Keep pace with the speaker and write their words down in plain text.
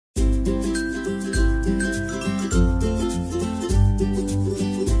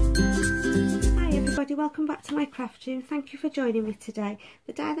welcome back to my craft room. Thank you for joining me today.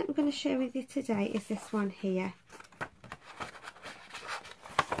 The die that I'm going to share with you today is this one here.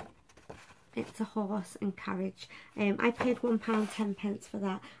 It's a horse and carriage. I paid £1.10 for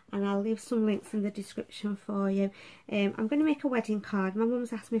that, and I'll leave some links in the description for you. I'm going to make a wedding card. My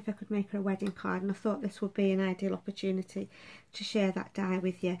mum's asked me if I could make her a wedding card, and I thought this would be an ideal opportunity to share that die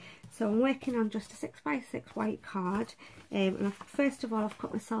with you. So I'm working on just a 6x6 white card, and first of all I've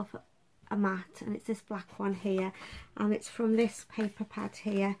cut myself a mat, and it's this black one here, and it's from this paper pad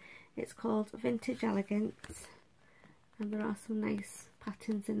here. It's called Vintage Elegance, and there are some nice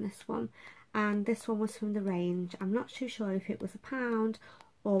patterns in this one, and this one was from the range. I'm not too sure if it was £1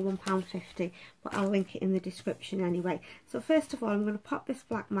 or £1.50, but I'll link it in the description anyway. So first of all I'm going to pop this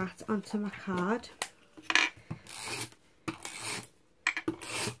black mat onto my card.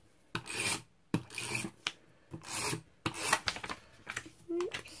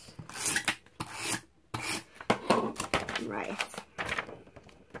 Right,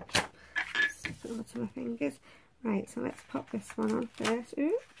 stick it onto my fingers. Right, so let's pop this one on first.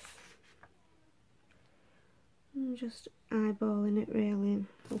 Oops. I'm just eyeballing it really and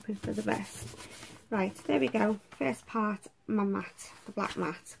hoping for the best. Right, there we go. First part, my mat, the black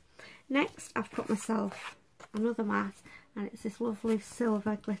mat. Next, I've cut myself another mat, and it's this lovely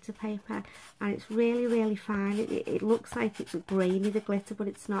silver glitter paper, and it's really fine. It looks like it's grainy, the glitter, but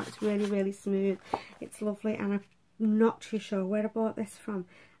it's not. It's really smooth. It's lovely, and I'm not too sure where I bought this from.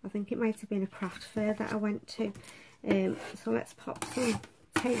 I think it might have been a craft fair that I went to. So let's pop some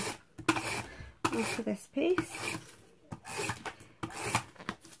tape onto this piece.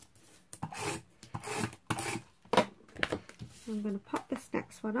 I'm going to pop this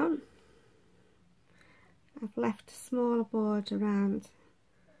next one on. I've left a smaller board around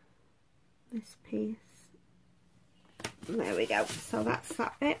this piece. There we go. So that's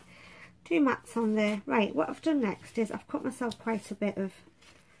that bit. 2 mats on there. Right, what I've done next is I've cut myself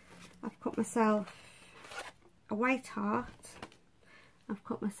I've cut myself a white heart. I've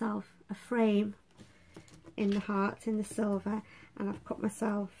cut myself a frame in the heart, in the silver, and I've cut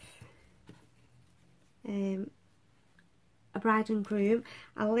myself a bride and groom.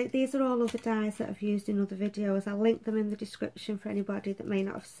 These are all other dies that I've used in other videos. I'll link them in the description for anybody that may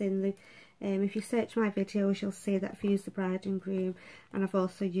not have seen them. If you search my videos, you'll see that I've used the bride and groom, and I've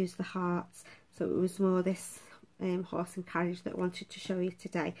also used the hearts. So it was more this horse and carriage that I wanted to show you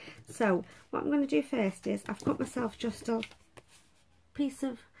today. So what I'm going to do first is I've cut myself just a piece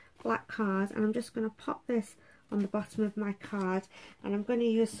of black card, and I'm just going to pop this on the bottom of my card, and I'm going to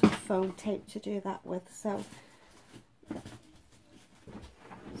use some foam tape to do that with. So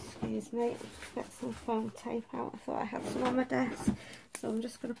excuse me, just get some foam tape out. I thought I had some on my desk, so I'm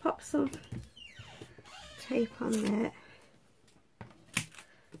just going to pop some tape on there.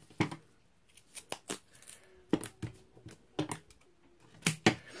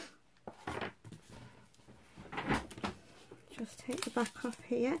 Just take the back off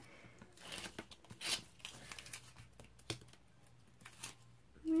here.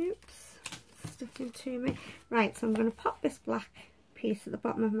 Oops, sticking to me. Right, so I'm going to pop this black piece at the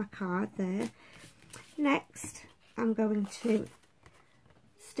bottom of my card there. Next, I'm going to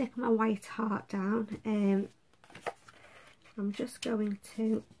stick my white heart down. I'm just going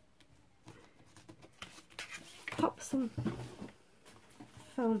to pop some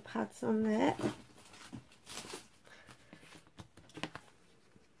foam pads on there.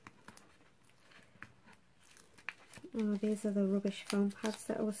 Oh, these are the rubbish foam pads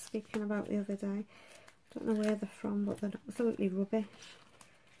that I was speaking about the other day. Don't know where they're from, but they're absolutely rubbish.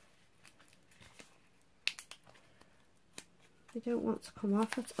 They don't want to come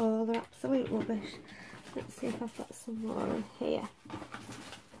off at all. They're absolute rubbish. Let's see if I've got some more in here.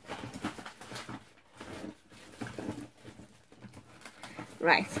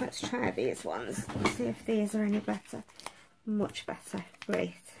 Right, let's try these ones. See if these are any better. Much better.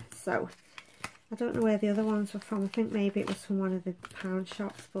 Great. So I don't know where the other ones were from. I think maybe it was from one of the pound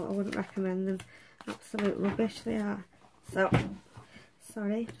shops, but I wouldn't recommend them. Absolute rubbish they are. So,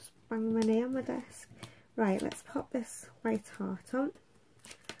 sorry, just banging my knee on my desk. Right, let's pop this white heart on.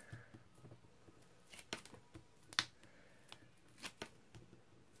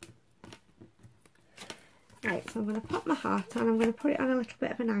 Right, so I'm going to pop my heart on. I'm going to put it on a little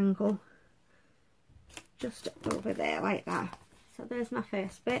bit of an angle. Just over there, like that. So there's my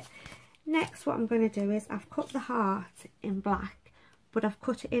first bit. Next, what I'm going to do is I've cut the heart in black, but I've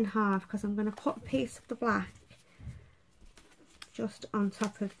cut it in half because I'm going to put a piece of the black just on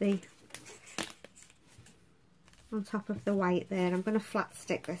top of the white there. I'm going to flat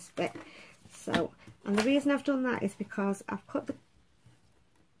stick this bit. So, and the reason I've done that is because I've cut the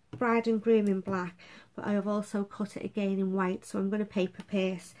bride and groom in black, but I have also cut it again in white, so I'm going to paper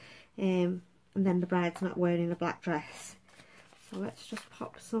paste, and then the bride's not wearing a black dress. So let's just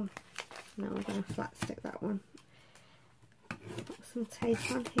pop some, no, I'm going to flat stick that one. Put some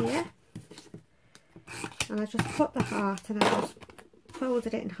tape on here, and I just cut the heart and I just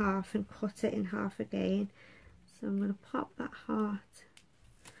folded it in half and cut it in half again. So I'm going to pop that heart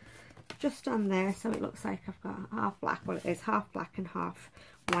just on there so it looks like I've got half black. Well, it is half black and half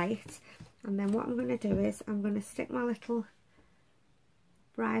white. And then what I'm going to do is I'm going to stick my little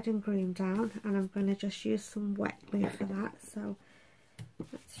bride and groom down, and I'm going to just use some wet glue for that. So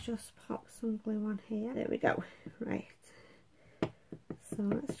let's just pop some glue on here. There we go. Right. So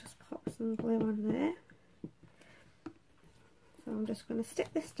let's just pop some glue on there. So I'm just going to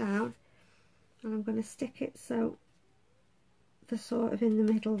stick this down, and I'm going to stick it so they're sort of in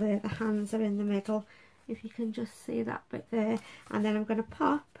the middle there, the hands are in the middle, if you can just see that bit there. And then I'm going to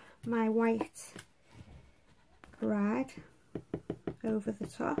pop my white bride over the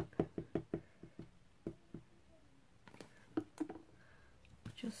top,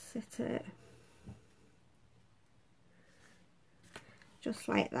 just sit it just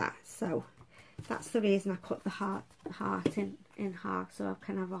like that. So that's the reason I cut the heart in half, so I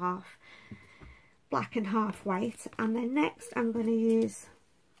can have half black and half white. And then next I'm going to use,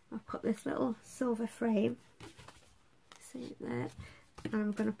 I've cut this little silver frame, see it there, and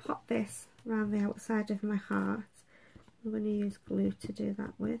I'm going to pop this around the outside of my heart. I'm going to use glue to do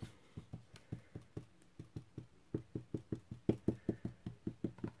that with.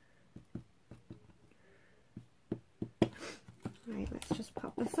 Right, let's just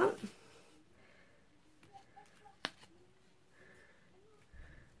pop this on.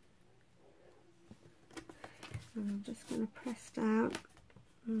 And I'm just going to press down.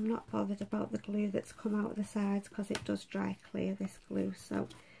 I'm not bothered about the glue that's come out of the sides because it does dry clear, this glue, so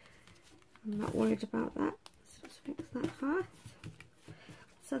I'm not worried about that. Let's just fix that heart.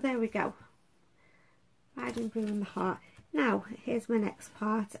 So there we go. Bride and groom and the heart. Now here's my next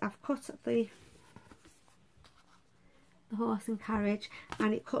part. I've cut the horse and carriage,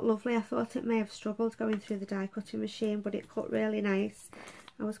 and it cut lovely. I thought it may have struggled going through the die cutting machine, but it cut really nice.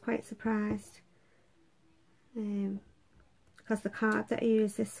 I was quite surprised. Because the card that I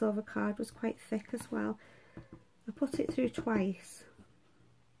used, this silver card, was quite thick as well. I put it through twice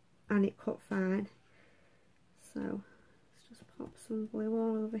and it cut fine. So let's just pop some glue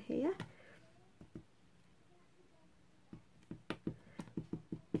all over here.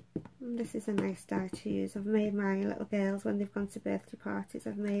 And this is a nice die to use. I've made my little girls, when they've gone to birthday parties,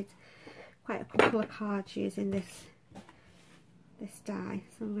 I've made quite a couple of cards using this die.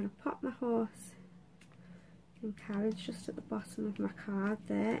 So I'm going to pop my horse and carriage just at the bottom of my card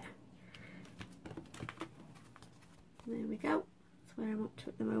there. There we go. That's where I'm up to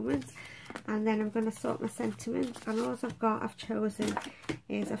at the moment. And then I'm going to sort my sentiment. And all I've chosen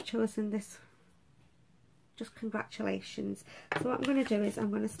this, just congratulations. So what I'm going to do is I'm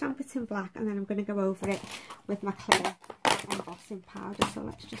going to stamp it in black, and then I'm going to go over it with my clear embossing powder. So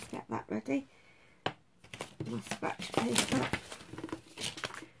let's just get that ready. My scratch paper.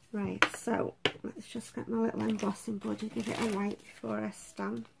 Right, so let's just get my little embossing buddy, give it a wipe before I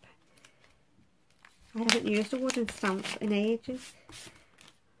stamp. I haven't used a wooden stamp in ages.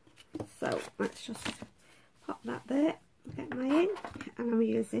 So let's just pop that there, get my ink, and I'm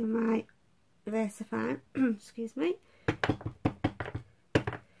using my VersaFine, excuse me.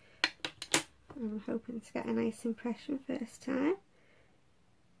 I'm hoping to get a nice impression first time.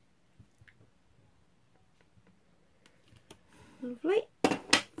 Lovely.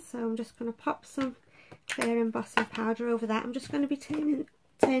 So I'm just going to pop some clear embossing powder over that. I'm just going to be turning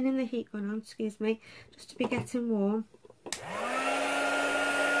the heat gun on, excuse me, just to be getting warm. So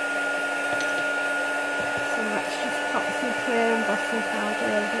let's just pop some clear embossing powder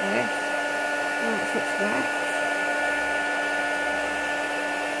over this once it's wet.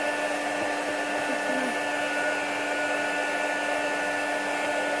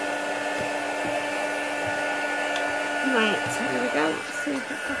 Right, there we go. Let's see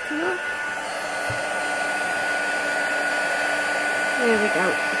if it's hot enough. There we go.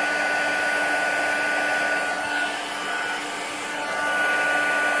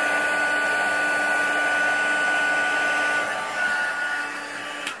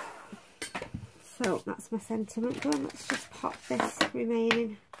 So that's my sentiment done. Let's just pop this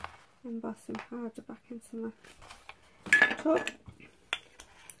remaining embossing powder back into my tub.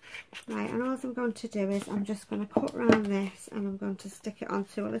 Right, and all I'm going to do is I'm just going to cut around this, and I'm going to stick it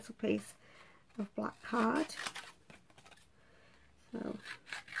onto a little piece of black card. So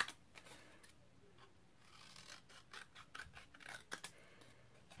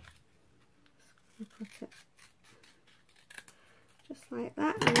like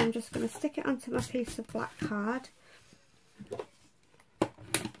that, and I'm just going to stick it onto my piece of black card.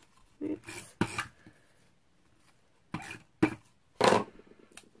 Oops.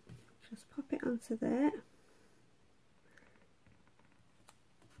 Just pop it onto there,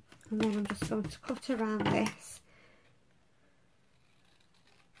 and then I'm just going to cut around this,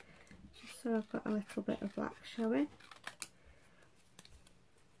 just so I've got a little bit of black showing.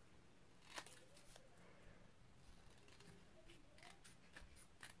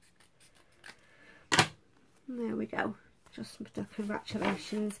 There we go, just the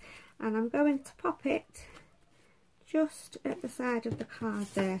congratulations, and I'm going to pop it just at the side of the card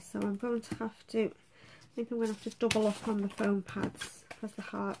there, so I'm going to have to, I think I'm going to have to double up on the foam pads because the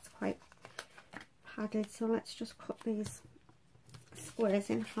heart's quite padded, so let's just cut these squares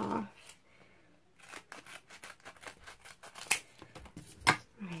in half.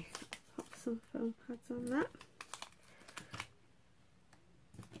 Right, pop some foam pads on that.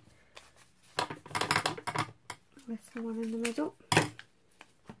 Little one in the middle,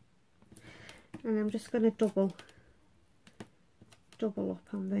 and I'm just going to double up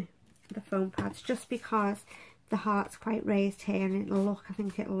on the foam pads, just because the heart's quite raised here, and I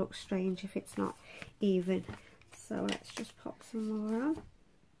think it'll look strange if it's not even. So let's just pop some more on.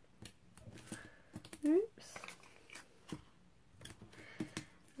 Oops.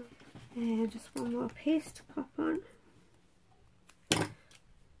 And just one more piece to pop on.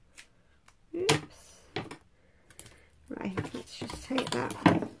 Oops. Right, let's just take that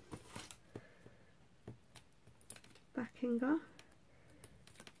backing off,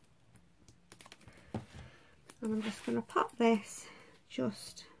 and I'm just going to pop this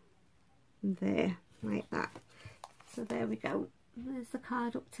just there like that. So there we go, there's the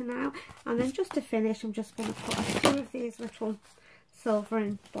card up to now, and then just to finish I'm just going to put a few of these little silver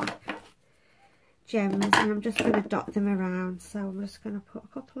and black gems, and I'm just going to dot them around. So I'm just going to put a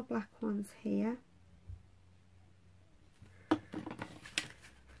couple of black ones here.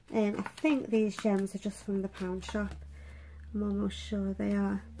 I think these gems are just from the pound shop. I'm almost sure they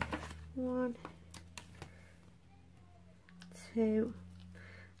are. 1, 2.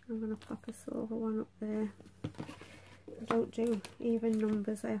 I'm going to pop a silver one up there. I don't do even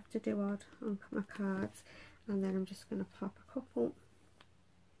numbers, I have to do odd on my cards. And then I'm just going to pop a couple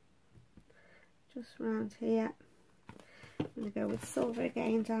just round here. I'm going to go with silver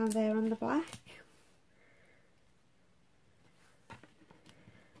again down there on the black.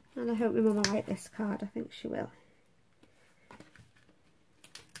 And I hope my mum will like this card, I think she will.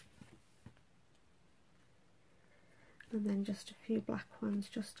 And then just a few black ones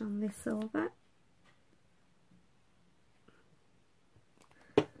just on this silver.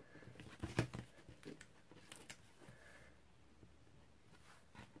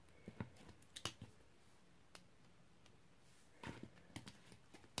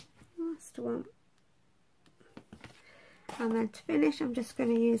 Last one. And then to finish I'm just going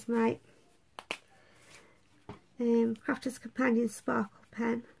to use my Crafter's Companion Sparkle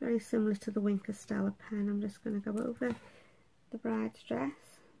pen, very similar to the Winker Stella pen. I'm just going to go over the bride's dress.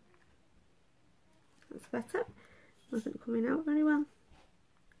 That's better, wasn't coming out very well.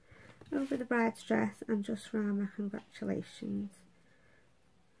 Over the bride's dress and just round my congratulations.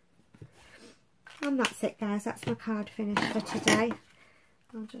 And that's it guys, that's my card finished for today.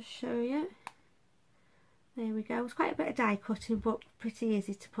 I'll just show you. There we go. It's quite a bit of die cutting, but pretty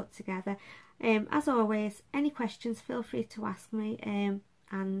easy to put together. As always, any questions feel free to ask me,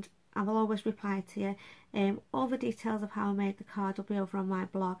 and I will always reply to you. All the details of how I made the card will be over on my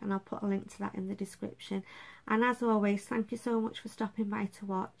blog, and I'll put a link to that in the description. And as always, thank you so much for stopping by to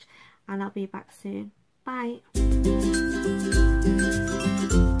watch, and I'll be back soon. Bye.